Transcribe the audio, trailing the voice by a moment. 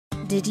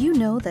Did you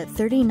know that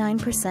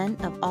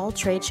 39% of all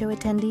trade show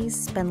attendees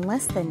spend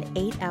less than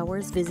 8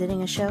 hours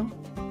visiting a show?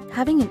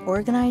 Having an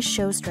organized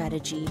show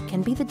strategy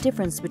can be the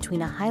difference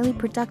between a highly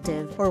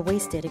productive or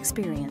wasted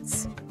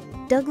experience.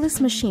 Douglas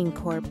Machines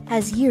Corp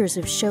has years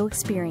of show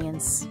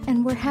experience,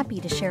 and we're happy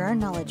to share our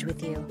knowledge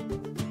with you.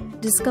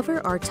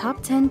 Discover our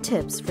top 10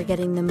 tips for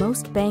getting the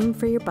most bang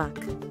for your buck.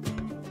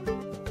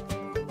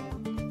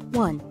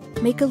 1.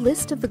 Make a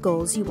list of the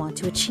goals you want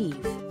to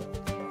achieve.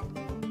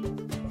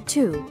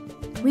 2.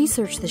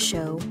 Research the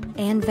show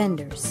and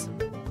vendors.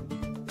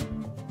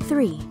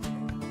 3.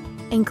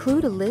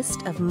 Include a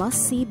list of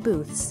must-see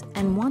booths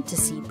and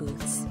want-to-see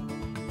booths.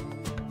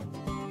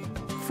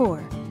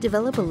 4.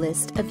 Develop a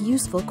list of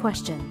useful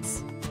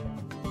questions.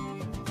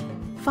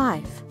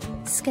 5.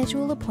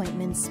 Schedule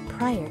appointments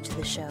prior to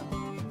the show.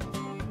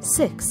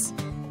 6.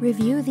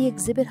 Review the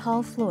exhibit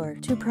hall floor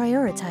to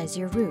prioritize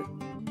your route.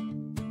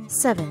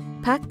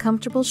 7. Pack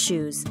comfortable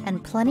shoes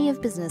and plenty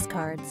of business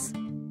cards.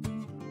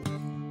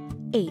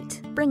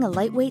 8. Bring a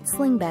lightweight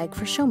sling bag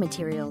for show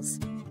materials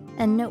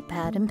and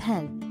notepad and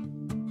pen.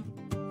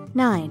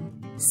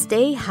 9.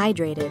 Stay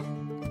hydrated.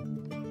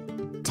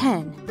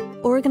 10.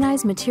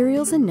 Organize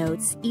materials and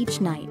notes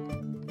each night.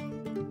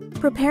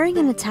 Preparing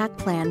an attack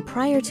plan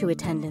prior to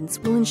attendance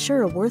will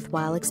ensure a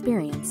worthwhile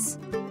experience.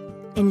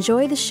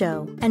 Enjoy the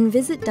show and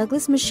visit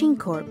Douglas Machines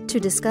Corp to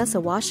discuss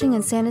a washing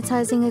and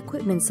sanitizing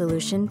equipment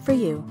solution for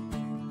you.